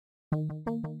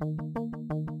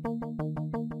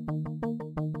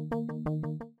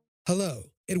Hello,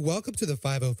 and welcome to the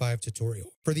 505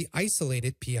 tutorial for the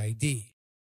isolated PID.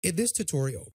 In this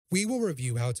tutorial, we will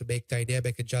review how to make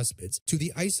dynamic adjustments to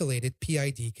the isolated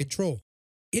PID control.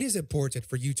 It is important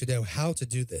for you to know how to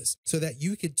do this so that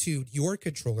you can tune your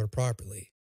controller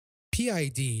properly.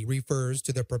 PID refers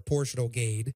to the proportional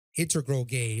gain, integral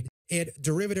gain, and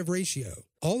derivative ratio,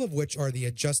 all of which are the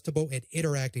adjustable and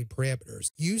interacting parameters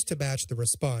used to match the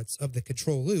response of the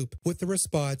control loop with the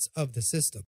response of the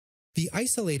system. The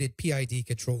isolated PID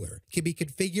controller can be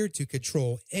configured to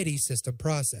control any system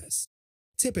process.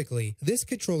 Typically, this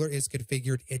controller is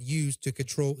configured and used to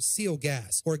control seal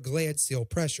gas or gland seal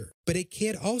pressure, but it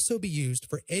can also be used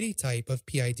for any type of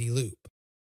PID loop.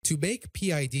 To make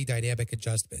PID dynamic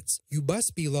adjustments, you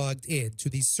must be logged in to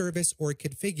the service or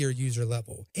configure user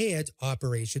level and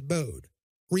operation mode.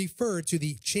 Refer to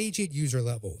the Changing User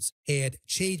Levels and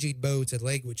Changing Modes and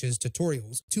Languages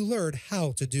tutorials to learn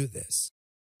how to do this.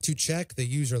 To check the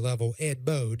user level and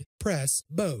mode, press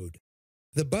Mode.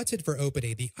 The button for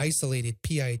opening the isolated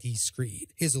PID screen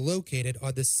is located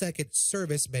on the second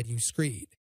Service menu screen.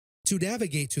 To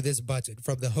navigate to this button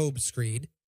from the home screen,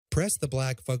 press the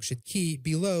black function key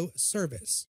below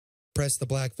Service. Press the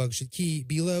black function key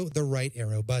below the right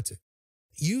arrow button.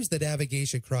 Use the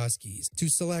navigation cross keys to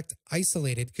select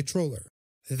Isolated Controller.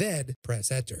 Then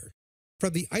press Enter.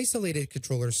 From the isolated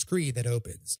controller screen that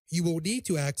opens, you will need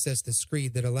to access the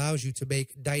screen that allows you to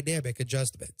make dynamic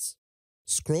adjustments.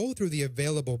 Scroll through the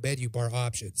available menu bar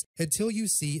options until you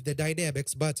see the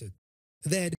Dynamics button.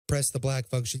 Then press the black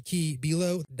function key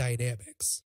below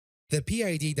Dynamics. The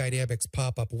PID Dynamics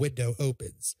pop-up window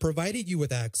opens, providing you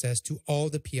with access to all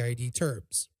the PID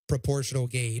terms: proportional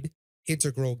gain,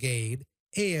 integral gain,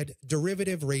 and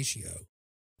derivative ratio.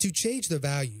 To change the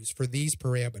values for these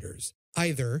parameters,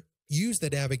 either use the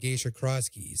navigation cross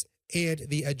keys and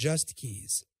the adjust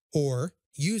keys, or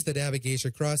use the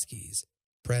navigation cross keys,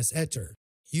 press Enter,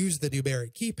 use the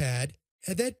numeric keypad,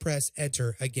 and then press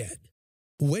Enter again.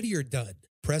 When you're done,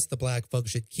 press the black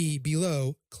function key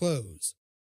below Close.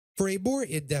 For a more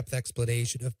in-depth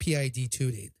explanation of PID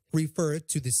tuning, refer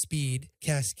to the Speed,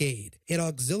 Cascade, and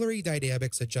Auxiliary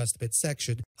Dynamics Adjustment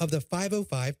section of the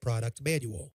 505 product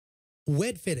manual.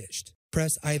 When finished,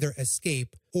 press either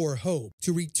Escape or Home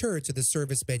to return to the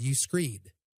service menu screen.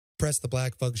 Press the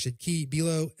black function key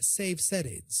below Save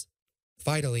Settings.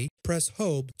 Finally, press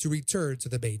Home to return to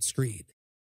the main screen.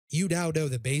 You now know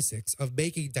the basics of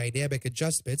making dynamic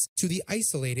adjustments to the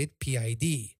isolated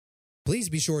PID. Please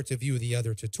be sure to view the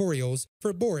other tutorials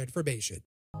for more information.